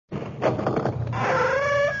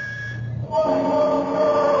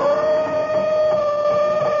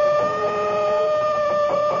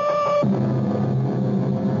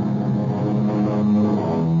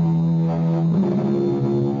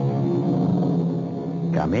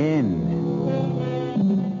Come in.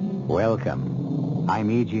 Welcome.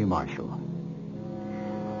 I'm E.G. Marshall.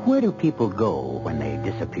 Where do people go when they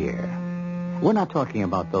disappear? We're not talking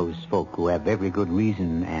about those folk who have every good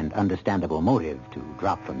reason and understandable motive to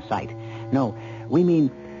drop from sight. No, we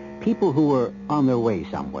mean people who were on their way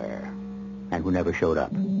somewhere and who never showed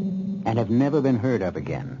up and have never been heard of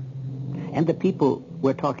again. And the people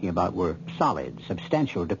we're talking about were solid,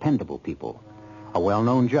 substantial, dependable people. A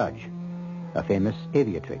well-known judge, a famous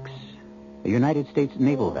aviatrix, a United States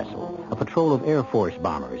naval vessel, a patrol of Air Force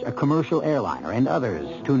bombers, a commercial airliner, and others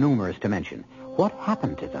too numerous to mention. What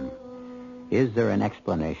happened to them? Is there an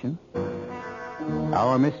explanation?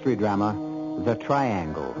 Our mystery drama, The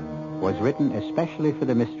Triangle, was written especially for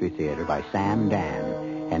the Mystery Theater by Sam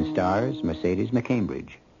Dan and stars Mercedes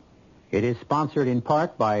McCambridge. It is sponsored in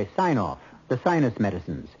part by Sign-Off, the sinus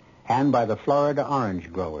medicines, and by the Florida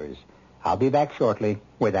orange growers. I'll be back shortly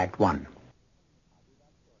with Act One.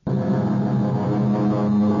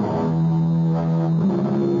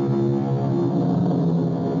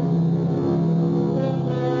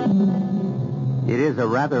 It is a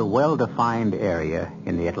rather well-defined area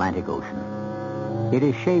in the Atlantic Ocean. It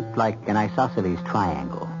is shaped like an isosceles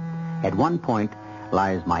triangle. At one point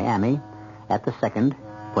lies Miami, at the second,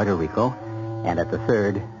 Puerto Rico, and at the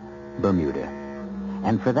third, Bermuda.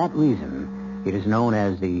 And for that reason, it is known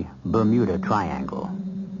as the Bermuda Triangle.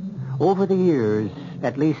 Over the years,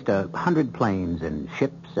 at least 100 planes and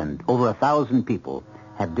ships and over 1,000 people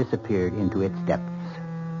have disappeared into its depths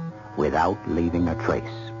without leaving a trace,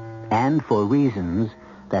 and for reasons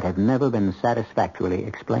that have never been satisfactorily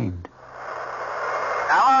explained.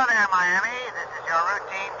 Hello there, Miami. This is your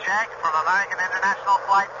routine check from American International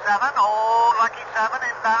Flight 7, Old Lucky 7,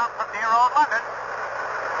 inbound from near old London.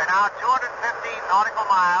 We're now 215 nautical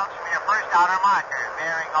miles from your first outer marker,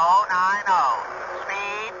 bearing 090.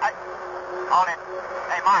 Speed... hold it.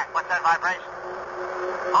 Hey, Mark, what's that vibration?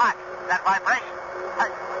 Mark, that vibration.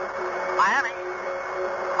 Hey, Miami.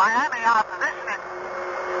 Miami, our position is...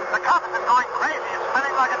 The compass is going crazy. It's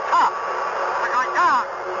spinning like a top. We're going down.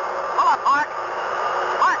 Pull up, Mark.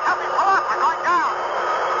 Mark, help me pull up. We're going down.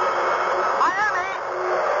 Miami,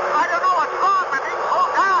 I don't know what's wrong. We're being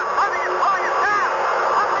pulled down. Something is pulling us down.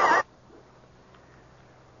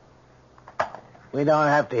 We don't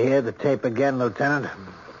have to hear the tape again, Lieutenant.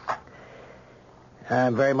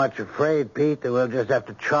 I'm very much afraid, Pete, that we'll just have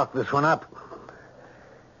to chalk this one up.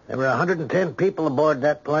 There were 110 people aboard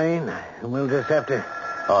that plane, and we'll just have to...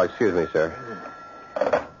 Oh, excuse me, sir.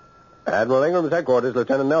 Admiral Ingram's headquarters,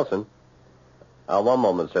 Lieutenant Nelson. One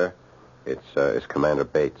moment, sir. It's Commander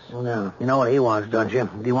Bates. No, you know what he wants, don't you?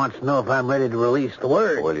 He wants to know if I'm ready to release the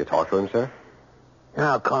word. Will you talk to him, sir?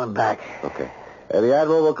 I'll call him back. Okay. The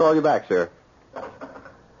Admiral will call you back, sir.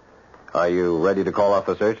 Are you ready to call off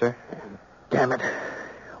the search, sir? Damn it.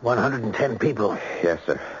 110 people. Yes,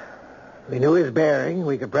 sir. We knew his bearing.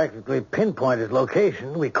 We could practically pinpoint his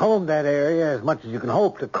location. We combed that area as much as you can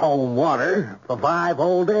hope to comb water for 5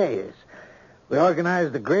 whole days. We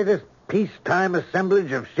organized the greatest peacetime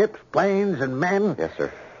assemblage of ships, planes, and men. Yes,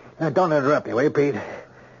 sir. Now, don't interrupt me, will you, Pete?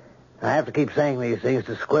 I have to keep saying these things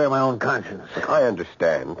to square my own conscience. I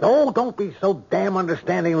understand. Oh, don't be so damn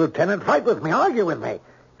understanding, Lieutenant. Fight with me. Argue with me.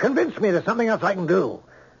 Convince me there's something else I can do.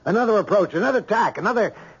 Another approach, another tack,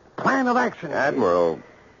 another plan of action. Admiral,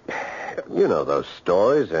 you know those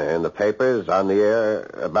stories in the papers on the air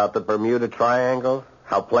about the Bermuda Triangle?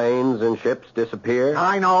 How planes and ships disappear?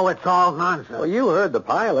 I know, it's all nonsense. Well, you heard the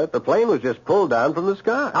pilot. The plane was just pulled down from the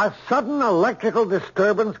sky. A sudden electrical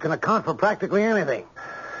disturbance can account for practically anything.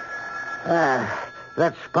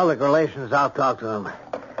 That's public relations. I'll talk to him.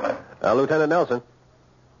 Lieutenant Nelson.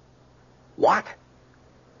 What?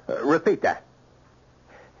 Repeat that.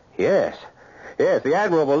 Yes, the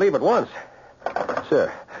Admiral will leave at once.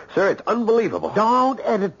 Sir, it's unbelievable. Don't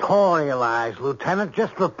editorialize, Lieutenant.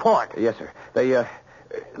 Just report. Yes, sir.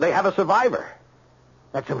 They have a survivor.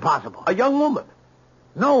 That's impossible. A young woman.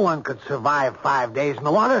 No one could survive 5 days in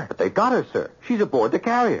the water. But they've got her, sir. She's aboard the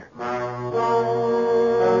carrier.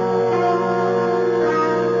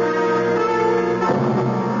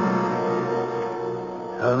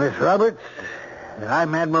 Miss Roberts,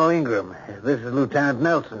 I'm Admiral Ingram. This is Lieutenant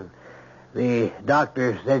Nelson. The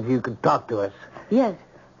doctor said you could talk to us. Yes.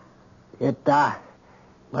 It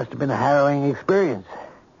must have been a harrowing experience.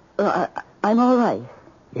 I'm all right.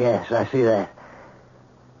 Yes, I see that.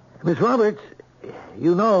 Miss Roberts,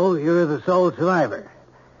 you know you're the sole survivor.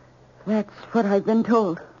 That's what I've been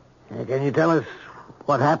told. Can you tell us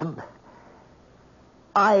what happened?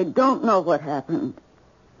 I don't know what happened.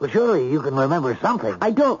 Well, surely you can remember something.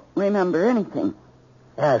 I don't remember anything.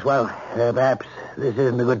 Yes, well, perhaps this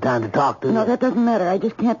isn't a good time to talk to you. No, that doesn't matter. I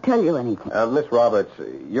just can't tell you anything. Miss Roberts,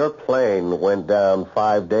 your plane went down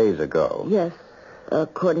 5 days ago. Yes,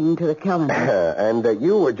 according to the calendar. And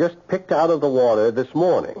you were just picked out of the water this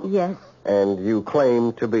morning. Yes. And you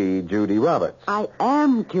claim to be Judy Roberts. I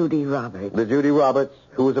am Judy Roberts. The Judy Roberts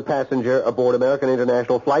who was a passenger aboard American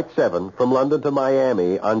International Flight 7 from London to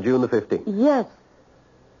Miami on June the 15th. Yes.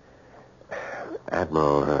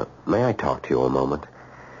 Admiral, may I talk to you a moment?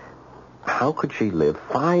 How could she live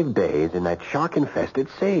 5 days in that shark-infested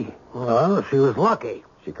sea? Well, she was lucky.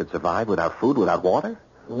 She could survive without food, without water?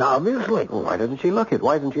 Obviously. Why doesn't she look it?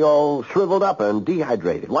 Why isn't she all shriveled up and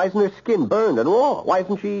dehydrated? Why isn't her skin burned and raw? Why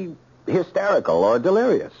isn't she hysterical or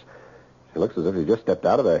delirious? She looks as if she just stepped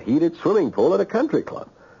out of a heated swimming pool at a country club.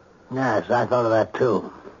 Yes, I thought of that,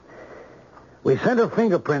 too. We sent her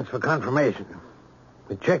fingerprints for confirmation.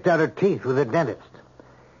 We checked out her teeth with a dentist.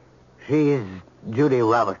 She's Judy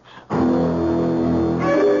Roberts.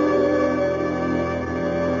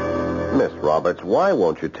 Miss Roberts, why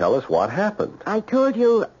won't you tell us what happened? I told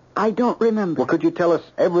you I don't remember. Well, could you tell us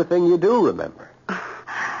everything you do remember?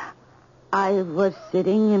 I was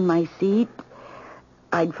sitting in my seat.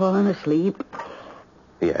 I'd fallen asleep.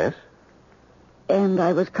 Yes? And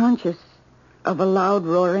I was conscious of a loud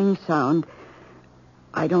roaring sound.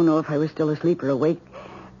 I don't know if I was still asleep or awake.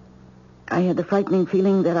 I had the frightening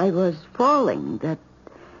feeling that I was falling, that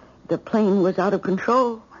the plane was out of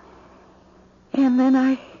control. And then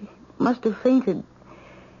I must have fainted,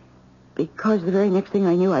 because the very next thing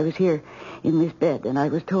I knew, I was here in this bed, and I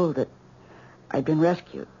was told that I'd been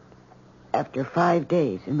rescued after 5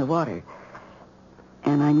 days in the water.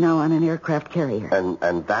 And I'm now on an aircraft carrier.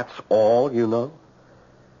 And that's all you know?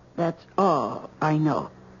 That's all I know.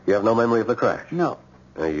 You have no memory of the crash? No.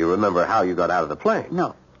 You remember how you got out of the plane?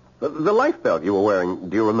 No. The life belt you were wearing,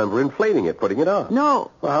 do you remember inflating it, putting it on?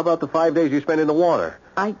 No. Well, how about the 5 days you spent in the water?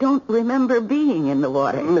 I don't remember being in the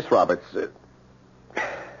water. Miss Roberts,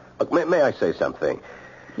 look, may I say something?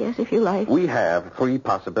 Yes, if you like. We have 3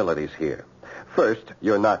 possibilities here. First,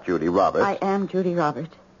 you're not Judy Roberts. I am Judy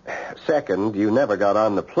Roberts. Second, you never got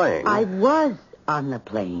on the plane. I was on the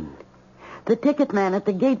plane. The ticket man at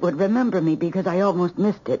the gate would remember me because I almost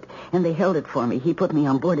missed it, and they held it for me. He put me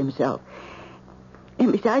on board himself.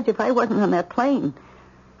 And besides, if I wasn't on that plane,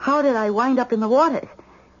 how did I wind up in the water?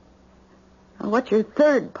 What's your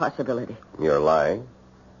third possibility? You're lying.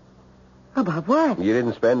 About what? You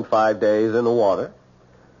didn't spend 5 days in the water.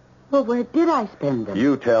 Well, where did I spend them?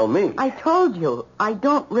 You tell me. I told you. I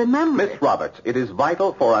don't remember. Miss Roberts, it is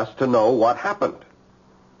vital for us to know what happened.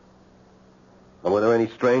 And were there any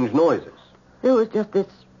strange noises? There was just this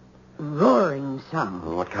roaring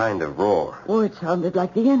sound. What kind of roar? Oh, it sounded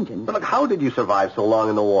like the engines. But look, how did you survive so long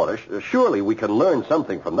in the water? Surely we can learn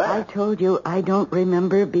something from that. I told you I don't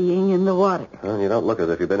remember being in the water. Well, you don't look as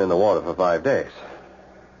if you've been in the water for 5 days.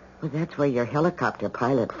 Well, that's where your helicopter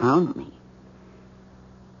pilot found me.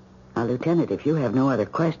 Now, Lieutenant, if you have no other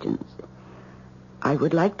questions, I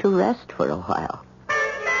would like to rest for a while.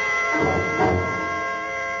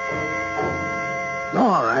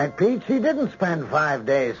 All right, Pete. She didn't spend 5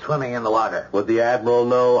 days swimming in the water. Would the Admiral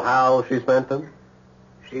know how she spent them?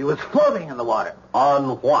 She was floating in the water.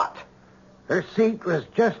 On what? Her seat was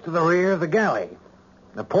just to the rear of the galley.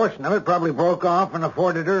 A portion of it probably broke off and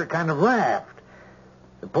afforded her a kind of raft.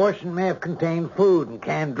 The portion may have contained food and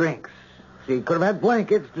canned drinks. She could have had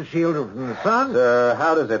blankets to shield her from the sun. Sir,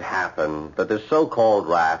 how does it happen that this so-called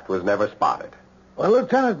raft was never spotted? Well,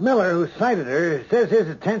 Lieutenant Miller, who sighted her, says his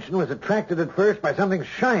attention was attracted at first by something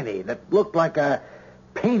shiny that looked like a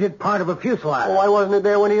painted part of a fuselage. Well, why wasn't it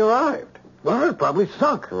there when he arrived? Well, it probably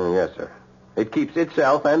sunk. Yes, sir. It keeps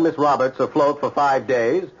itself and Miss Roberts afloat for 5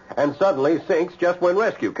 days and suddenly sinks just when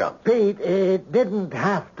rescue comes. Pete, it didn't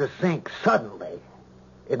have to sink suddenly.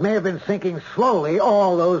 It may have been sinking slowly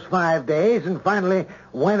all those 5 days and finally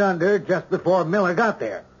went under just before Miller got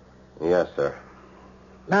there. Yes, sir.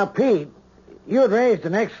 Now, Pete, you had raised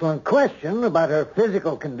an excellent question about her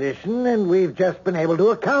physical condition, and we've just been able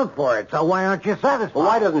to account for it. So why aren't you satisfied? Well,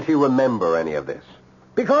 why doesn't she remember any of this?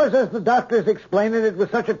 Because, as the doctors explained it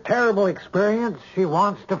was such a terrible experience, she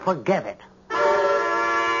wants to forget it.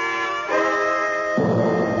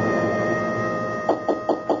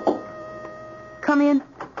 Come in.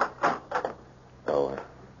 Oh,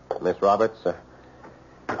 Miss Roberts,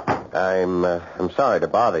 I'm sorry to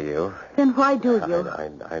bother you. Then why do you?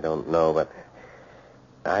 I don't know, but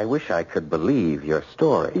I wish I could believe your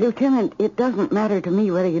story. Lieutenant, it doesn't matter to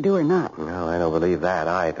me whether you do or not. No, I don't believe that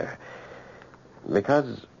either.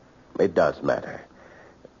 Because it does matter.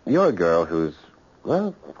 You're a girl who's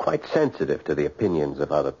Well, quite sensitive to the opinions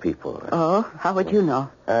of other people. Oh, how would you know?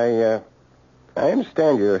 I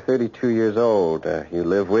understand you're 32 years old. You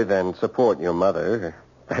live with and support your mother.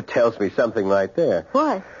 That tells me something right there.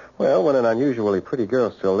 What? Well, when an unusually pretty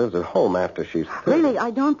girl still lives at home after she's 30... Really,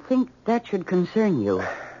 I don't think that should concern you.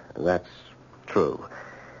 That's true.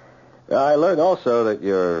 I learned also that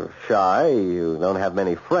you're shy, you don't have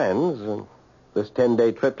many friends, and this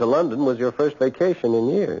 10-day trip to London was your first vacation in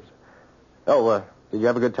years. Oh, did you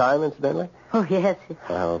have a good time, incidentally? Oh, yes.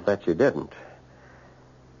 I'll bet you didn't.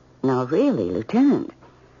 Now, really, Lieutenant,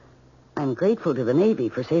 I'm grateful to the Navy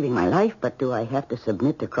for saving my life, but do I have to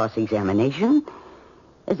submit to cross-examination?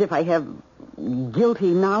 As if I have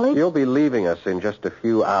guilty knowledge? You'll be leaving us in just a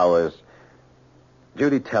few hours.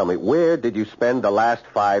 Judy, tell me, where did you spend the last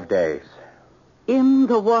 5 days? In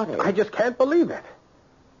the water. I just can't believe it.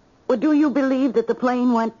 Well, do you believe that the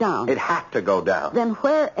plane went down? It had to go down. Then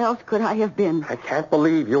where else could I have been? I can't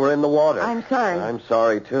believe you were in the water. I'm sorry. I'm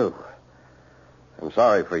sorry, too. I'm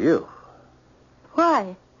sorry for you.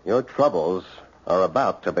 Why? Your troubles are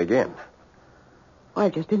about to begin. Well,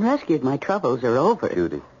 I've just been rescued. My troubles are over.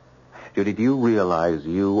 Judy, do you realize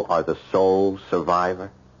you are the sole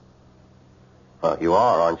survivor? You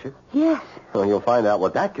are, aren't you? Yes. Well, you'll find out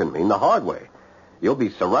what that can mean the hard way. You'll be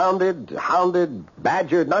surrounded, hounded,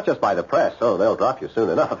 badgered, not just by the press. Oh, they'll drop you soon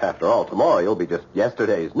enough. After all, tomorrow you'll be just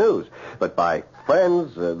yesterday's news. But by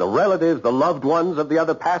friends, the relatives, the loved ones of the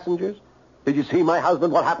other passengers. Did you see my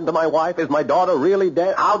husband? What happened to my wife? Is my daughter really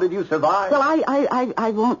dead? How did you survive? Well,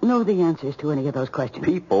 I won't know the answers to any of those questions.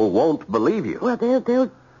 People won't believe you. Well,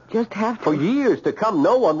 they'll just have to. For years to come,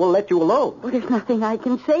 no one will let you alone. Well, there's nothing I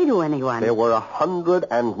can say to anyone. There were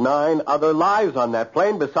 109 other lives on that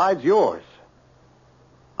plane besides yours.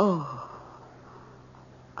 Oh.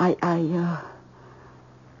 I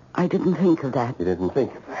didn't think of that. You didn't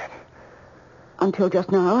think of that? Until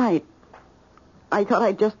just now, I thought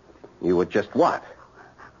I'd just... You would just what?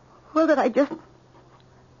 Well, that I'd just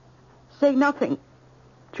say nothing.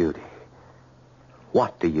 Judy,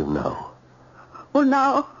 what do you know? Well,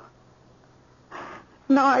 now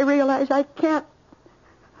I realize I can't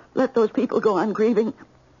let those people go on grieving.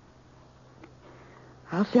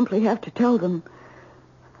 I'll simply have to tell them,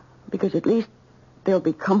 because at least they'll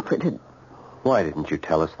be comforted. Why didn't you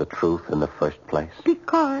tell us the truth in the first place?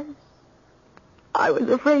 Because I was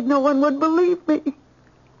afraid no one would believe me.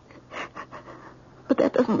 But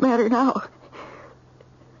that doesn't matter now.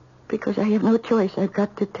 Because I have no choice. I've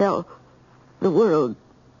got to tell the world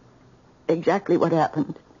exactly what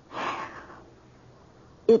happened.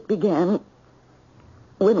 It began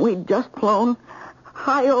when we'd just flown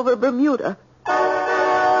high over Bermuda.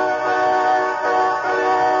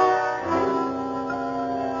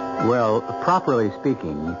 Well, properly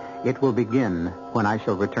speaking, it will begin when I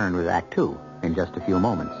shall return with Act Two in just a few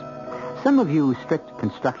moments. Some of you strict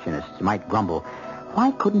constructionists might grumble,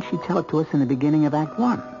 why couldn't she tell it to us in the beginning of Act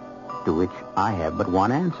One? To which I have but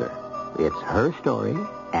one answer. It's her story,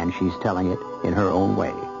 and she's telling it in her own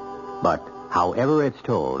way. But however it's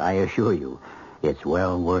told, I assure you, it's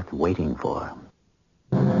well worth waiting for.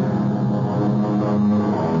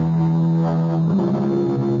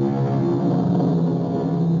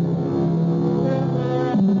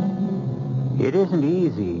 It isn't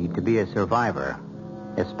easy to be a survivor,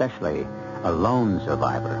 especially a lone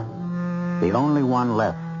survivor. The only one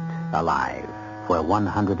left alive, where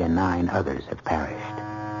 109 others have perished.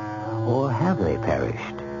 Or have they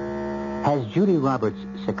perished? Has Judy Roberts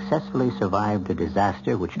successfully survived a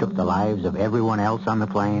disaster which took the lives of everyone else on the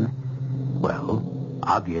plane? Well,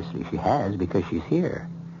 obviously she has, because she's here.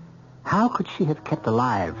 How could she have kept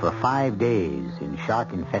alive for 5 days in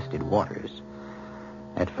shark-infested waters?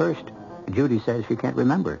 At first, Judy says she can't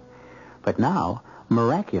remember. But now,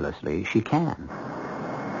 miraculously, she can.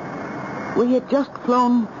 We had just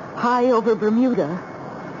flown high over Bermuda,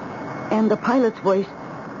 and the pilot's voice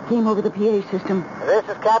came over the PA system. This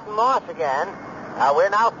is Captain Moss again. We're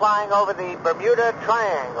now flying over the Bermuda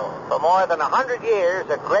Triangle. For more than 100 years,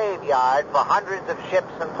 a graveyard for hundreds of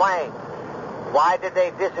ships and planes. Why did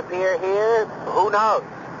they disappear here? Who knows?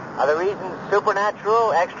 Are the reasons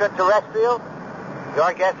supernatural, extraterrestrial?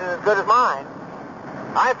 Your guess is as good as mine.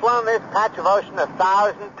 I've flown this patch of ocean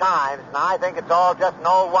 1,000 times, and I think it's all just an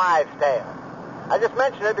old wives' tale. I just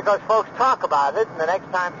mention it because folks talk about it, and the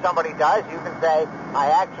next time somebody does, you can say, I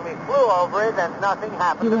actually flew over it and nothing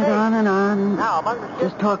happened He to me. went on and on, Now, among the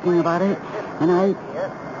just talking about it, and I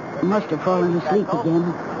must have fallen asleep again.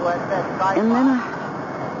 And then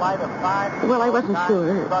well, I wasn't sure.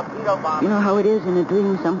 You know how it is in a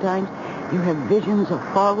dream sometimes? You have visions of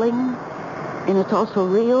falling, and it's also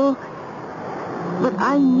real. But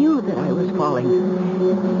I knew that I was falling.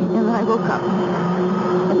 And I woke up.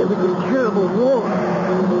 And there was this terrible roar.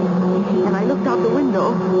 And I looked out the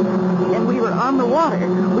window, and we were on the water.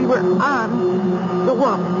 We were on the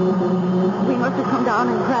water. We must have come down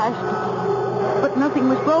and crashed. But nothing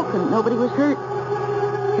was broken. Nobody was hurt.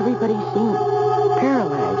 Everybody seemed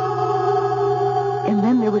paralyzed. And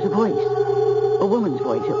then there was a voice. A woman's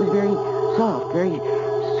voice. It was very soft, very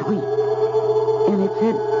sweet. And it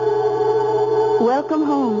said, "Welcome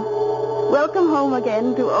home. Welcome home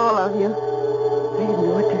again to all of you." I didn't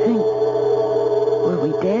know what to think. Were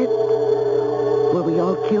we dead? Were we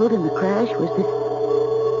all killed in the crash? Was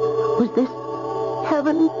this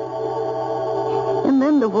heaven? And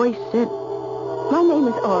then the voice said, "My name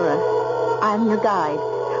is Aura. I'm your guide.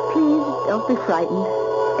 Please don't be frightened.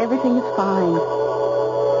 Everything is fine.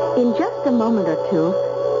 In just a moment or two,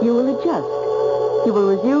 you will adjust. You will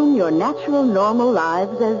resume your natural, normal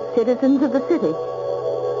lives as citizens of the city.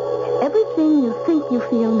 Everything you think you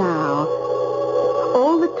feel now,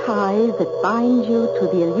 all the ties that bind you to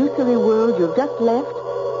the illusory world you've just left,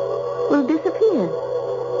 will disappear.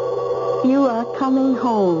 You are coming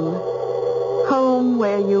home. Home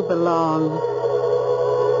where you belong."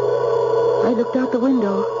 I looked out the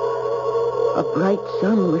window. A bright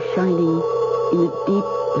sun was shining in a deep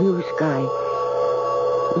blue sky.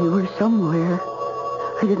 We were somewhere.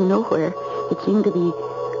 I didn't know where. It seemed to be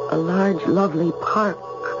a large, lovely park.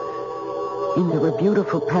 And there were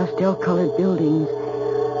beautiful pastel-colored buildings.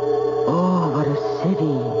 Oh, what a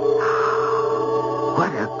city.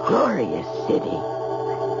 What a glorious city.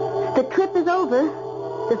 "The trip is over.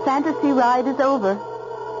 The fantasy ride is over."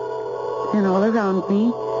 And all around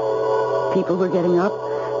me, people were getting up,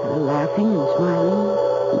 laughing and smiling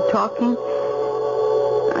and talking.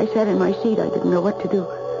 I sat in my seat. I didn't know what to do,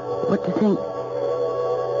 what to think.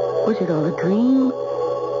 Was it all a dream?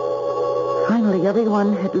 Finally,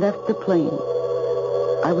 everyone had left the plane.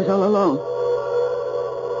 I was all alone.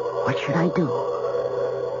 What should I do?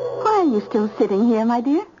 Why are you still sitting here, my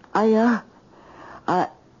dear? I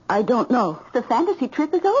don't know. The fantasy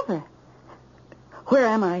trip is over. Where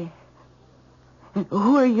am I?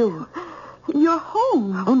 Who are you? You're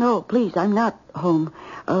home. Oh, no, please, I'm not home.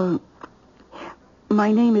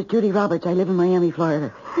 My name is Judy Roberts. I live in Miami,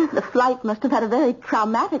 Florida. The flight must have had a very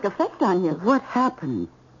traumatic effect on you. What happened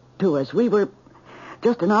to us? We were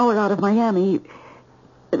just an hour out of Miami,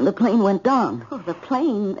 and the plane went down. Oh, the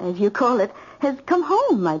plane, as you call it, has come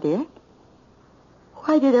home, my dear.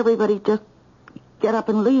 Why did everybody just get up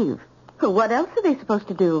and leave? Well, what else are they supposed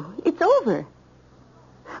to do? It's over.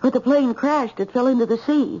 But the plane crashed. It fell into the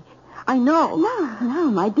sea. I know. No,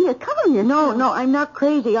 my dear, calm yourself. No, I'm not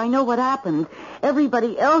crazy. I know what happened.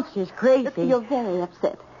 Everybody else is crazy. You're very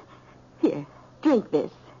upset. Here, drink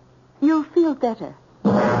this. You'll feel better.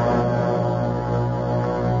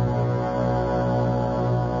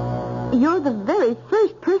 You're the very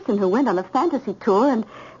first person who went on a fantasy tour and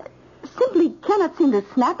simply cannot seem to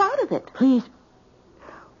snap out of it. Please,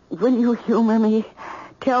 will you humor me?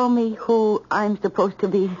 Tell me who I'm supposed to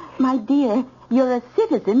be. My dear, you're a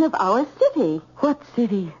citizen of our city. What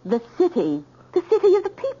city? The city. The city of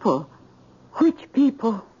the people. Which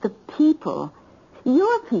people? The people.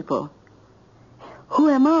 Your people. Who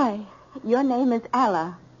am I? Your name is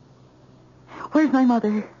Allah. Where's my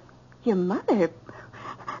mother? Your mother?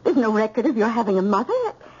 There's no record of your having a mother.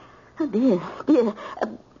 Oh, dear.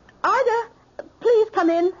 Arda, please come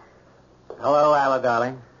in. Hello, Alla,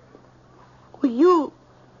 darling. Well,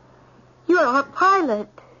 you're our pilot.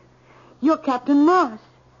 You're Captain Moss.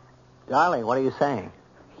 Darling, what are you saying?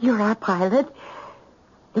 You're our pilot.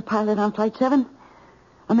 The pilot on Flight 7.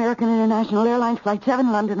 American International Airlines, Flight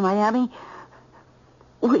 7, London, Miami.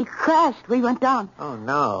 We crashed. We went down. Oh,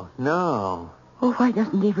 no. Oh, why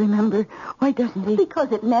doesn't he remember? Why doesn't he?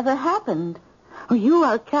 Because it never happened. Oh, you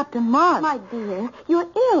are Captain Moss. My dear, you're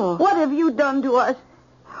ill. What have you done to us?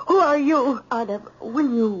 Who are you? Arda,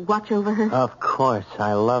 will you watch over her? Of course.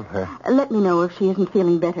 I love her. Let me know if she isn't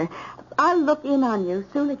feeling better. I'll look in on you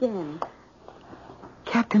soon again.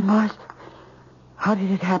 Captain Moss, how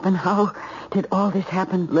did it happen? How did all this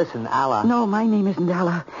happen? Listen, Alla. No, my name isn't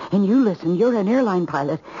Alla. And you listen. You're an airline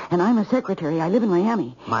pilot, and I'm a secretary. I live in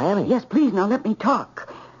Miami. Miami? Yes, please, now let me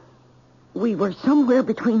talk. We were somewhere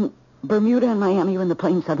between Bermuda and Miami when the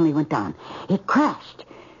plane suddenly went down. It crashed.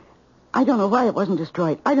 I don't know why it wasn't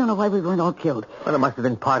destroyed. I don't know why we weren't all killed. Well, it must have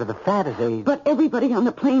been part of the fantasy. But everybody on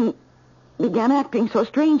the plane began acting so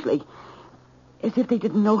strangely, as if they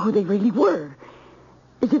didn't know who they really were.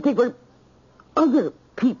 As if they were other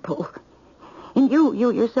people. And you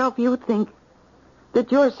yourself, you think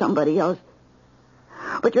that you're somebody else.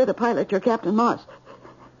 But you're the pilot. You're Captain Moss.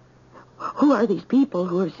 Who are these people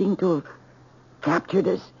who have seemed to have captured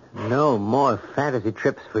us? No more fantasy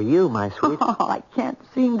trips for you, my sweet. Oh, I can't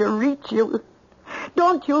seem to reach you.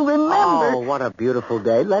 Don't you remember? Oh, what a beautiful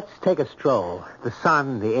day. Let's take a stroll. The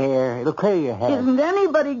sun, the air, it'll clear your head. Isn't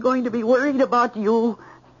anybody going to be worried about you?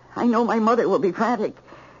 I know my mother will be frantic.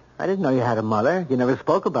 I didn't know you had a mother. You never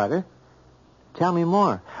spoke about her. Tell me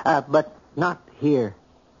more. But not here.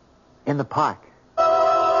 In the park.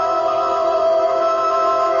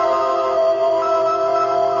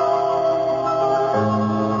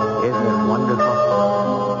 Isn't it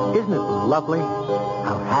wonderful? Isn't it lovely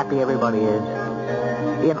how happy everybody is?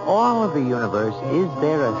 In all of the universe, is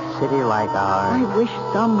there a city like ours? I wish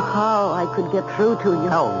somehow I could get through to you.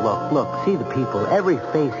 Oh, look. See the people. Every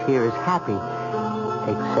face here is happy.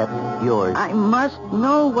 Except yours. I must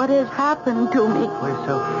know what has happened to me. We're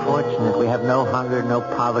so fortunate. We have no hunger, no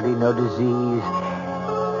poverty, no disease.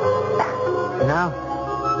 Now,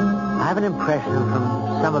 I have an impression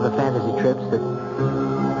from some of the fantasy trips that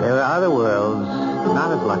there are other worlds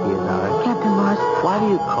not as lucky as ours. Captain Moss. Why do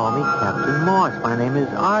you call me Captain Moss? My name is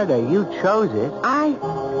Arda. You chose it.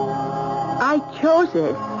 I chose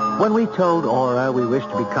it. When we told Aura we wished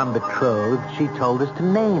to become betrothed, she told us to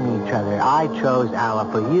name each other. I chose Ala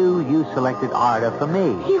for you. You selected Arda for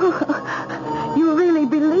me. You really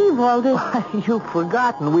believe all this? You've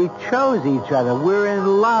forgotten. We chose each other. We're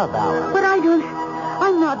in love, Ala. But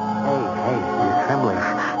I'm not... Hey, you're trembling.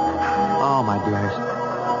 Oh, my dearest.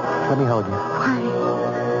 Let me hold you.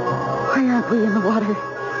 Why aren't we in the water?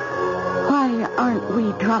 Why aren't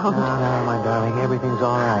we drowned? No, my darling. Everything's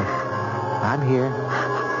all right. I'm here.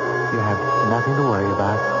 You have nothing to worry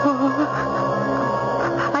about.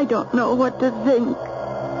 Oh, I don't know what to think.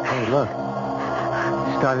 Hey, look.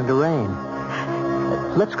 It's starting to rain.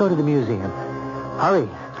 Let's go to the museum. Hurry.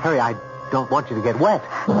 I don't want you to get wet.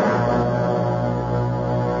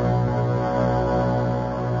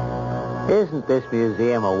 Isn't this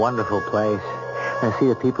museum a wonderful place? I see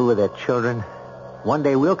the people with their children. One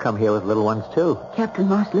day we'll come here with little ones, too. Captain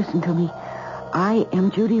Moss, listen to me. I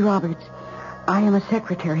am Judy Roberts. I am a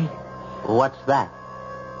secretary. What's that?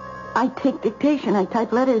 I take dictation. I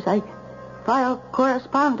type letters. I file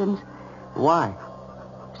correspondence. Why?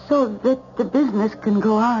 So that the business can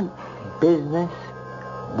go on. Business?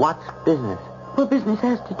 What's business? Well, business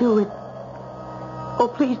has to do with... Oh,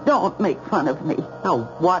 please don't make fun of me. No,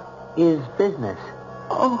 what is business?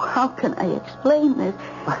 Oh, how can I explain this?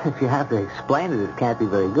 If you have to explain it, it can't be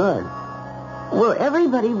very good. Well,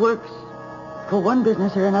 everybody works for one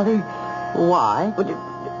business or another. Why?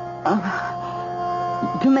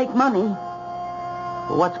 To make money.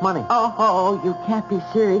 What's money? Oh, you can't be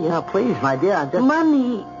serious. Now, please, my dear, I'm just...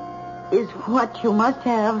 Money is what you must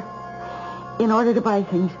have in order to buy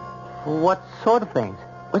things. What sort of things?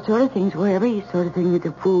 What sort of things? Well, every sort of thing,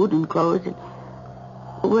 the food and clothes and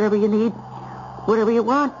whatever you need, whatever you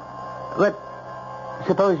want. But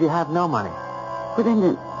suppose you have no money. Well, then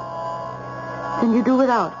you do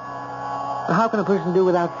without. How can a person do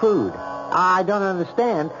without food? I don't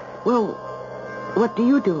understand. Well, what do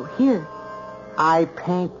you do here? I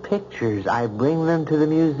paint pictures. I bring them to the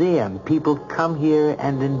museum. People come here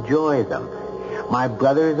and enjoy them. My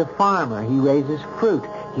brother is a farmer. He raises fruit.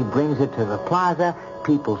 He brings it to the plaza.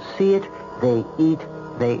 People see it. They eat.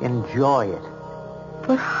 They enjoy it.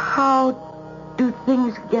 But how do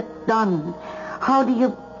things get done? How do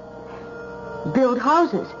you build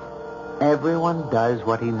houses? Everyone does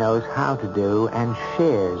what he knows how to do and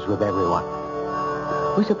shares with everyone.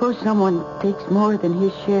 Well, suppose someone takes more than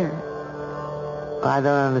his share. I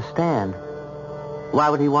don't understand. Why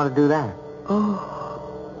would he want to do that? Oh,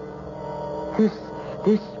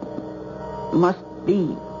 this must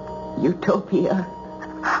be utopia.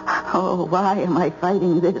 Oh, why am I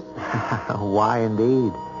fighting this? Why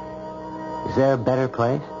indeed? Is there a better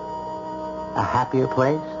place? A happier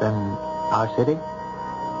place than our city?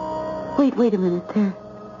 Wait a minute there.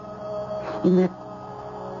 In that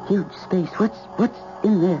huge space, what's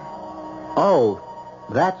in there? Oh,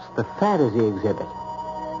 that's the fantasy exhibit.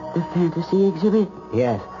 The fantasy exhibit?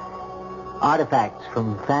 Yes. Artifacts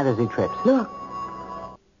from fantasy trips. Look.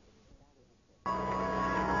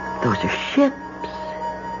 Those are ships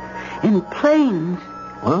and planes.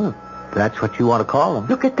 Well, that's what you want to call them.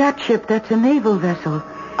 Look at that ship. That's a naval vessel.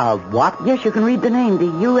 What? Yes, you can read the name, the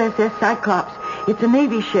USS Cyclops. It's a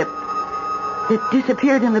Navy ship that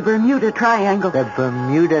disappeared in the Bermuda Triangle. The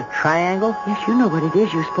Bermuda Triangle? Yes, you know what it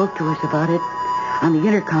is. You spoke to us about it on the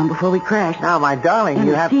intercom before we crashed. Now, my darling, and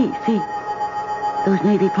you have... See, those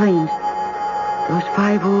Navy planes. Those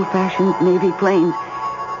 5 old-fashioned Navy planes.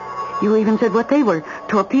 You even said what they were,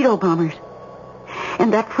 torpedo bombers.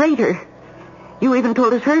 And that freighter, you even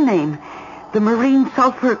told us her name, The marine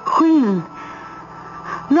sulfur queen.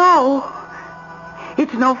 No.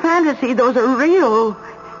 It's no fantasy. Those are real.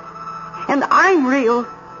 And I'm real.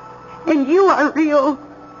 And you are real.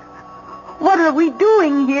 What are we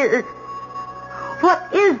doing here?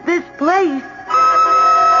 What is this place?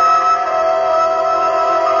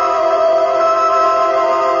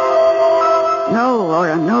 No,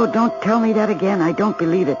 Laura, no, don't tell me that again. I don't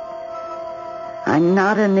believe it. I'm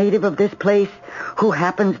not a native of this place who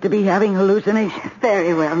happens to be having hallucinations.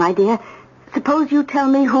 Very well, my dear. Suppose you tell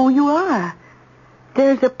me who you are.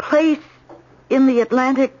 There's a place in the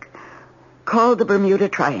Atlantic called the Bermuda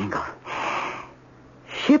Triangle.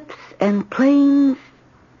 Ships and planes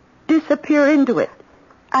disappear into it.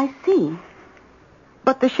 I see.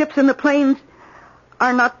 But the ships and the planes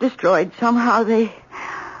are not destroyed. Somehow they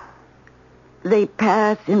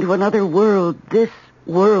pass into another world, this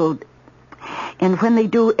world. And when they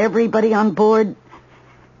do, everybody on board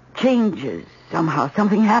changes somehow.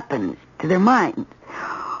 Something happens to their minds.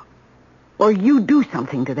 Or you do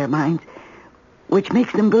something to their minds, which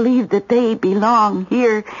makes them believe that they belong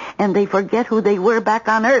here and they forget who they were back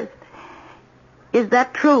on Earth. Is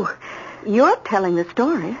that true? You're telling the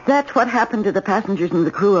story. That's what happened to the passengers and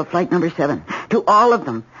the crew of flight number 7. To all of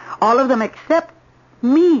them. All of them except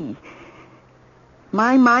me.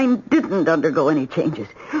 My mind didn't undergo any changes.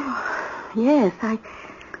 Yes,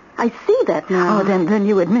 I see that now. Oh, then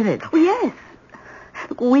you admit it. Oh, yes.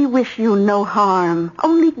 We wish you no harm,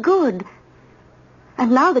 only good.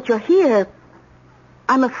 And now that you're here,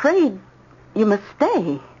 I'm afraid you must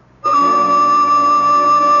stay.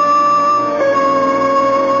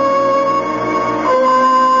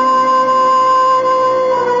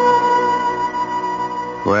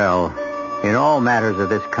 Well, in all matters of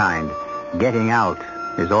this kind, getting out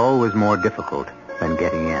is always more difficult than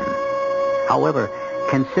getting in. However,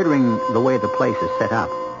 considering the way the place is set up,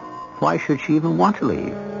 why should she even want to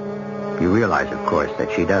leave? You realize, of course,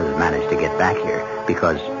 that she does manage to get back here,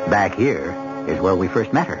 because back here is where we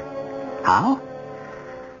first met her. How?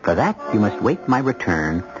 For that, you must wait my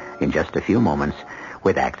return in just a few moments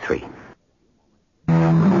with Act 3.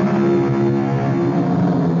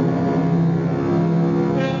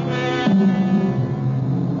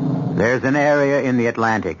 There's an area in the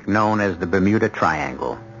Atlantic known as the Bermuda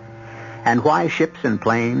Triangle. And why ships and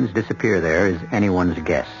planes disappear there is anyone's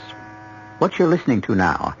guess. What you're listening to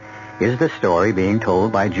now is the story being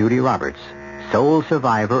told by Judy Roberts, sole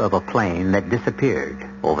survivor of a plane that disappeared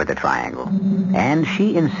over the triangle. And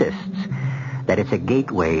she insists that it's a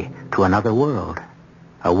gateway to another world,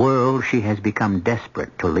 a world she has become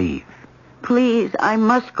desperate to leave. Please, I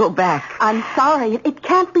must go back. I'm sorry. It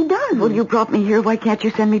can't be done. Well, you brought me here. Why can't you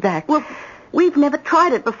send me back? Well, we've never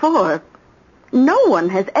tried it before. No one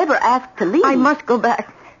has ever asked to leave. I must go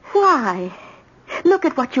back. Why? Look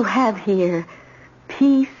at what you have here.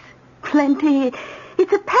 Peace, plenty.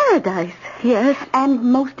 It's a paradise. Yes. And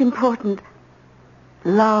most important,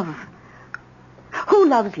 love. Who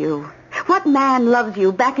loves you? What man loves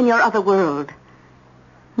you back in your other world?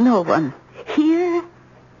 No one. Here,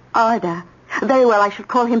 Arda. Very well, I should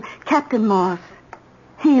call him Captain Moss.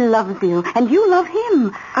 He loves you, and you love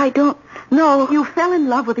him. I don't know. You fell in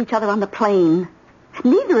love with each other on the plane.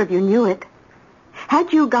 Neither of you knew it.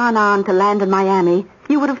 Had you gone on to land in Miami,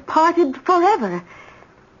 you would have parted forever.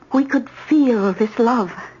 We could feel this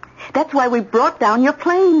love. That's why we brought down your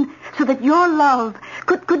plane, so that your love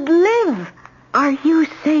could live. Are you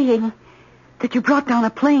saying that you brought down a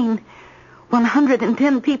plane,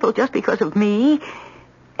 110 people, just because of me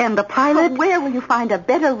and the pilot? But where will you find a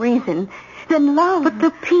better reason than love? But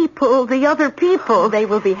the people, the other people. They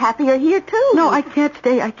will be happier here, too. No, I can't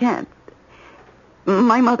stay. I can't.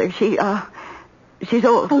 My mother, she's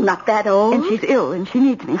old. Oh, not that old. And she's ill, and she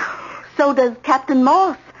needs me. So does Captain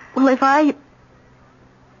Moss. Well, if I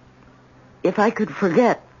could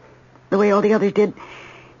forget the way all the others did,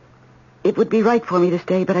 it would be right for me to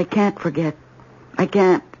stay, but I can't forget. I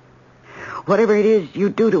can't. Whatever it is you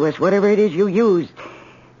do to us, whatever it is you use,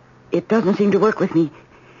 it doesn't seem to work with me.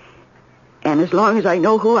 And as long as I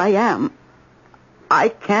know who I am, I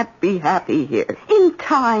can't be happy here. In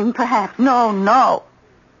time, perhaps. No.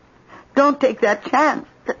 Don't take that chance.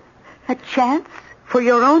 A chance? For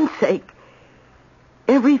your own sake.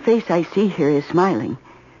 Every face I see here is smiling.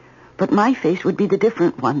 But my face would be the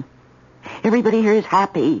different one. Everybody here is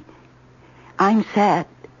happy. I'm sad.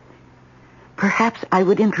 Perhaps I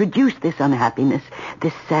would introduce this unhappiness,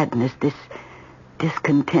 this sadness, this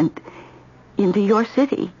discontent into your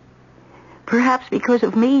city. Perhaps because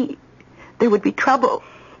of me, there would be trouble.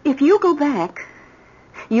 If you go back,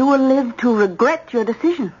 you will live to regret your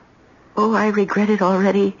decision. Oh, I regret it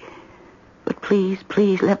already. But please,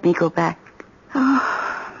 let me go back.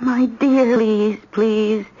 Oh, my dear, please,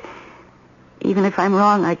 please. Even if I'm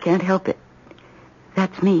wrong, I can't help it.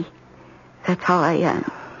 That's me. That's how I am.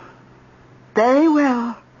 Very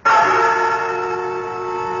well.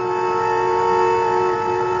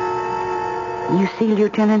 You see,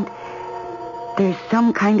 Lieutenant, there's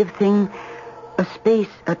some kind of thing, a space,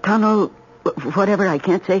 a tunnel, whatever, I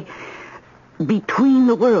can't say, between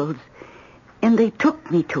the worlds. And they took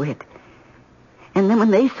me to it. And then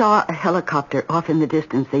when they saw a helicopter off in the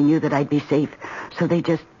distance, they knew that I'd be safe. So they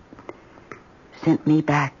just sent me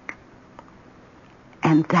back.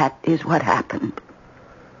 And that is what happened.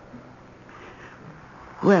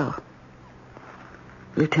 Well,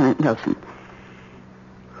 Lieutenant Nelson,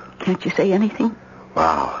 can't you say anything?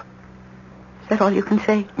 Wow. Is that all you can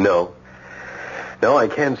say? No. No, I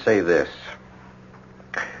can say this.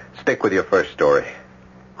 Stick with your first story.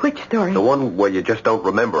 Which story? The one where you just don't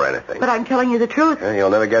remember anything. But I'm telling you the truth. You'll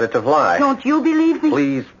never get it to fly. Don't you believe me?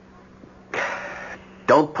 Please,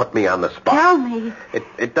 don't put me on the spot. Tell me.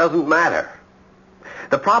 It doesn't matter.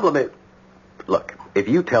 The problem is, look, if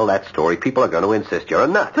you tell that story, people are going to insist you're a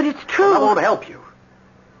nut. But it's true. Well, that won't help you.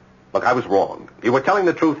 Look, I was wrong. You were telling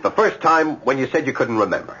the truth the first time when you said you couldn't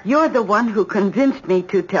remember. You're the one who convinced me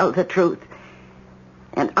to tell the truth.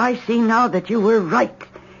 And I see now that you were right.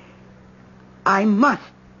 I must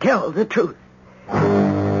tell the truth.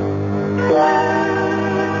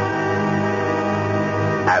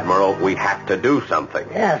 Admiral, we have to do something.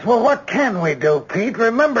 Yes, well, what can we do, Pete?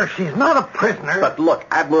 Remember, she's not a prisoner. But look,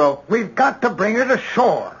 Admiral... We've got to bring her to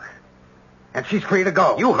shore. And she's free to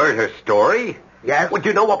go. You heard her story. Yes. Would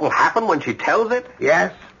you know what will happen when she tells it?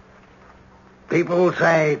 Yes. People will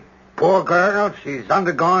say, poor girl, she's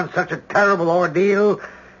undergone such a terrible ordeal.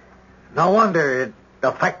 No wonder it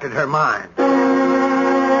affected her mind.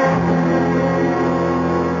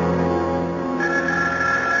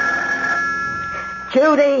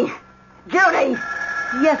 Judy! Judy!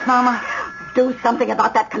 Yes, Mama. Do something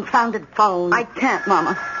about that confounded phone. I can't,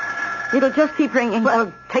 Mama. It'll just keep ringing.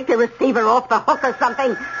 Well, take the receiver off the hook or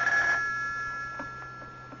something.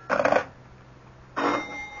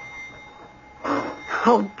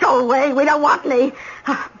 Oh, go away. We don't want any.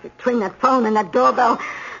 Between that phone and that doorbell.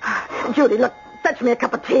 Judy, look, fetch me a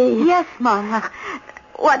cup of tea. Yes, Mama.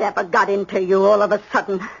 Whatever got into you all of a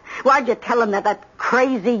sudden? Why'd you tell him that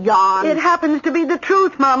crazy yarn? It happens to be the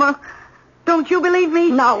truth, Mama. Don't you believe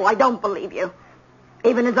me? No, I don't believe you.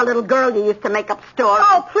 Even as a little girl, you used to make up stories.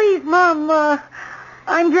 Oh, please, Mom.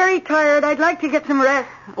 I'm very tired. I'd like to get some rest.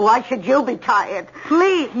 Why should you be tired?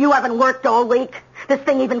 Please. You haven't worked all week. This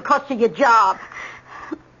thing even cost you your job.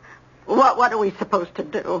 What are we supposed to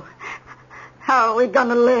do? How are we going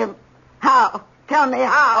to live? How? Tell me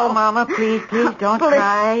how. Oh, Mama, please don't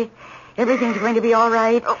cry. Everything's going to be all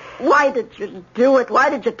right. Why did you do it? Why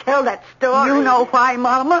did you tell that story? You know why,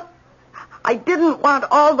 Mama. I didn't want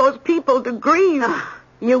all those people to grieve.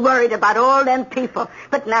 You worried about all them people.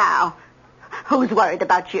 But now, who's worried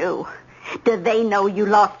about you? Do they know you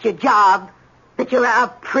lost your job? That you're a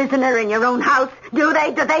prisoner in your own house? Do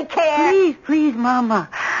they? Do they care? Please, Mama.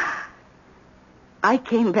 I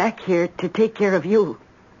came back here to take care of you.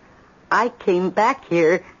 I came back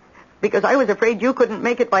here because I was afraid you couldn't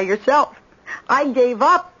make it by yourself. I gave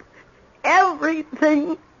up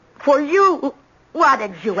everything for you. Why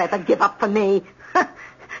did you ever give up for me?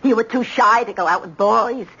 You were too shy to go out with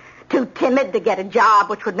boys. Too timid to get a job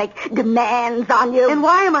which would make demands on you. And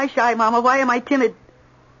why am I shy, Mama? Why am I timid?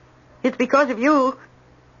 It's because of you.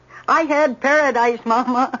 I had paradise,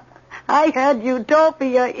 Mama. I had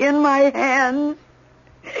utopia in my hands.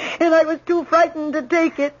 And I was too frightened to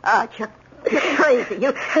take it. You're crazy.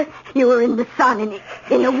 You were in the sun,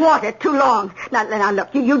 in the water too long. Now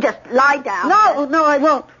look, you just lie down. No, I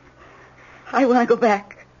won't. I want to go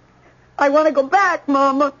back. I want to go back,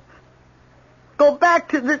 Mama. Go back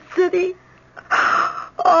to the city.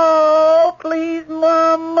 Oh, please,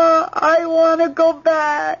 Mama. I want to go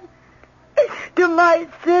back to my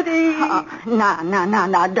city.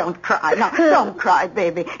 No, don't cry. No, don't cry,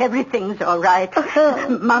 baby. Everything's all right.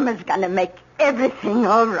 Mama's going to make everything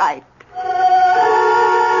all right.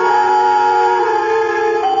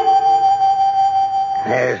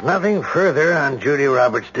 There's nothing further on Judy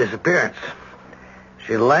Roberts' disappearance.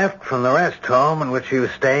 She left from the rest home in which she was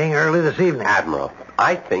staying early this evening. Admiral,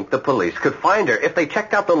 I think the police could find her if they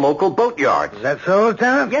checked out the local boatyards. Is that so,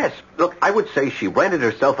 Lieutenant? Yes. Look, I would say she rented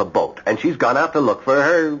herself a boat, and she's gone out to look for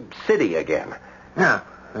her city again. Yeah,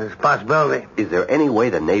 there's a possibility. Is there any way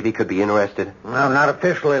the Navy could be interested? No, not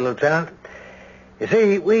officially, Lieutenant. You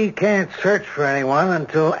see, we can't search for anyone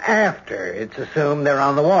until after it's assumed they're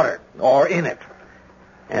on the water, or in it.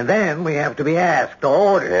 And then we have to be asked or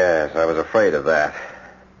ordered. Yes, I was afraid of that.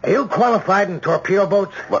 Are you qualified in torpedo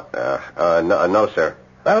boats? What? No, sir.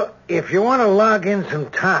 Well, if you want to log in some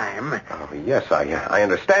time... Oh, yes, I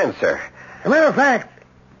understand, sir. As a matter of fact,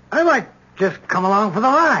 I might just come along for the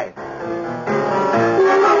ride.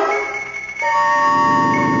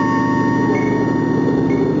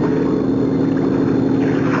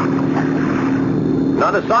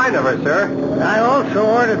 Not a sign of her, sir. I also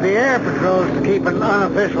ordered the air patrols to keep an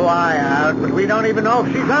unofficial eye out, but we don't even know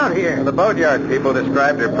if she's out here. The boatyard people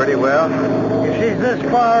described her pretty well. If she's this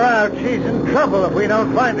far out, she's in trouble if we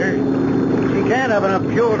don't find her. She can't have enough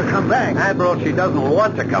fuel to come back. Admiral, she doesn't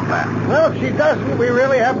want to come back. Well, if she doesn't, we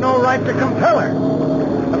really have no right to compel her.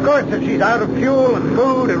 Of course, if she's out of fuel and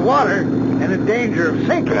food and water and in danger of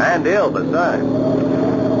sinking. And ill, besides.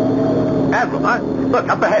 Admiral, look,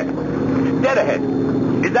 up ahead. Dead ahead.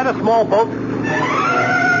 Is that a small boat?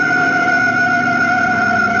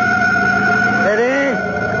 Steady.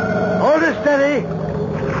 Hold her steady.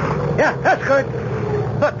 Yeah, that's good.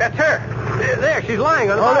 Look, that's her. There, she's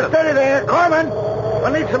lying on the Hold her bottom. steady there. Corman,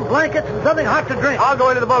 we'll need some blankets and something hot to drink. I'll go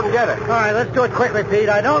into the boat and get her. All right, let's do it quickly, Pete.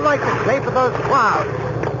 I don't like the shape of those clouds.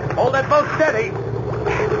 Hold that boat steady.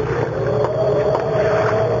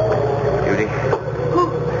 Judy.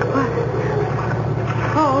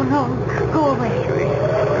 Oh, no. Go away. Judy,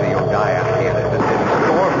 you'll die out here. There's a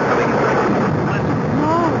storm coming.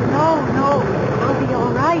 No. We'll be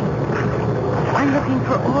all right. I'm looking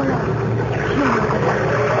for Aura. She'll know that.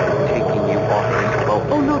 Taking you off this boat.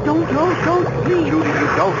 Oh, no, don't, please. Judy, you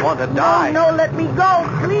don't want to die. No, let me go,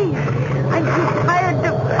 please. I'm too tired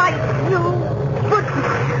to fight you.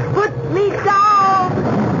 Put me down.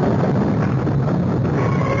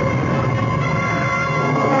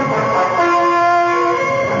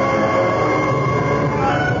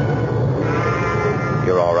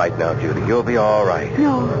 You're all right now, Judy. You'll be all right.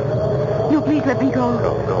 No, please let me go.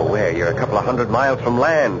 Go where? You're a couple of 100 miles from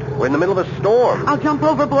land. We're in the middle of a storm. I'll jump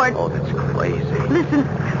overboard. Oh, that's crazy. Listen.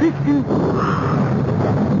 Can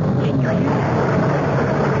you hear that?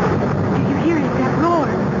 Do you hear it? That roar.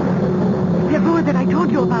 That roar that I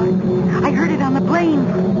told you about. I heard it on the plane.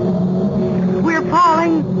 We're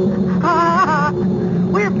falling.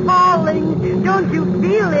 We're falling. Don't you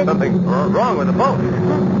feel it? Something wrong with the boat.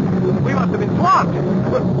 We must have been swamped.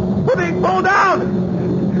 We're being pulled down.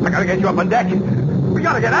 I gotta get you up on deck. We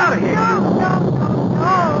gotta get out of here. No.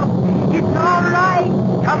 It's all right.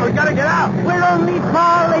 Come, we gotta get out. We're only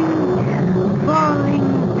falling.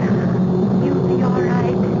 You'll be all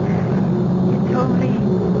right. It's only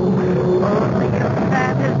a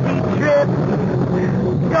fantasy trip.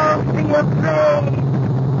 Don't be afraid.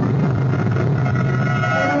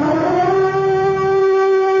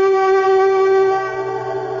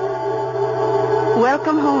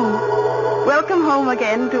 Welcome home. Welcome home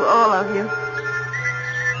again to all of you.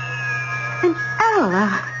 And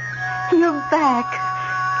Ella, you're back.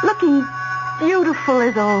 Looking beautiful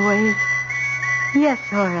as always. Yes,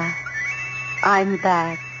 Hora. I'm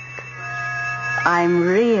back. I'm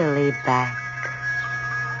really back.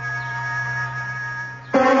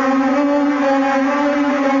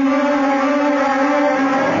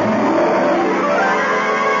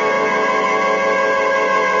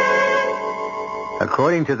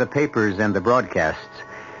 According to the papers and the broadcasts,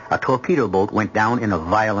 a torpedo boat went down in a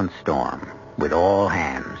violent storm with all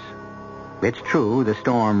hands. It's true the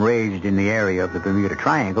storm raged in the area of the Bermuda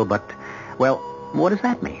Triangle, but, well, what does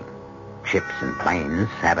that mean? Ships and planes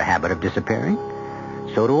have a habit of disappearing.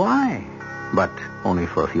 So do I, but only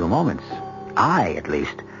for a few moments. I, at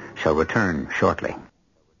least, shall return shortly.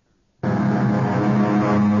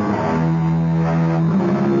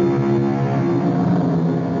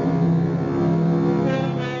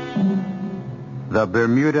 The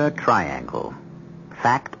Bermuda Triangle.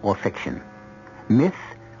 Fact or fiction? Myth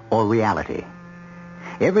or reality?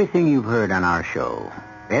 Everything you've heard on our show,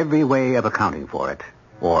 every way of accounting for it,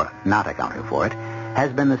 or not accounting for it,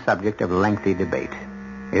 has been the subject of lengthy debate.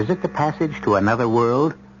 Is it the passage to another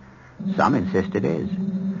world? Some insist it is.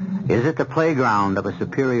 Is it the playground of a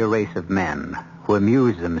superior race of men who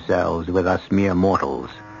amuse themselves with us mere mortals?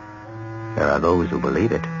 There are those who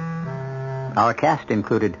believe it. Our cast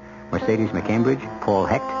included Mercedes McCambridge, Paul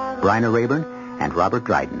Hecht, Bryna Rayburn, and Robert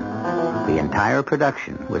Dryden. The entire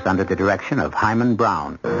production was under the direction of Hyman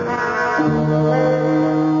Brown.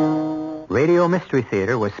 Radio Mystery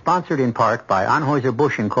Theater was sponsored in part by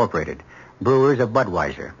Anheuser-Busch Incorporated, brewers of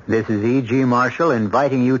Budweiser. This is E.G. Marshall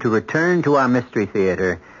inviting you to return to our Mystery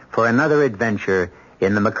Theater for another adventure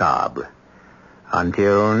in the macabre.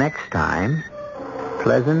 Until next time,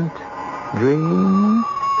 pleasant dreams.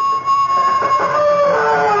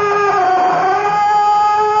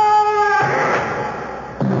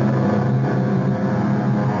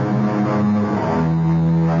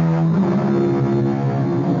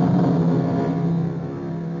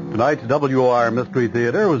 Tonight's WOR Mystery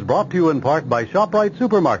Theater was brought to you in part by ShopRite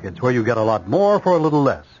Supermarkets, where you get a lot more for a little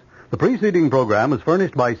less. The preceding program is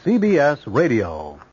furnished by CBS Radio.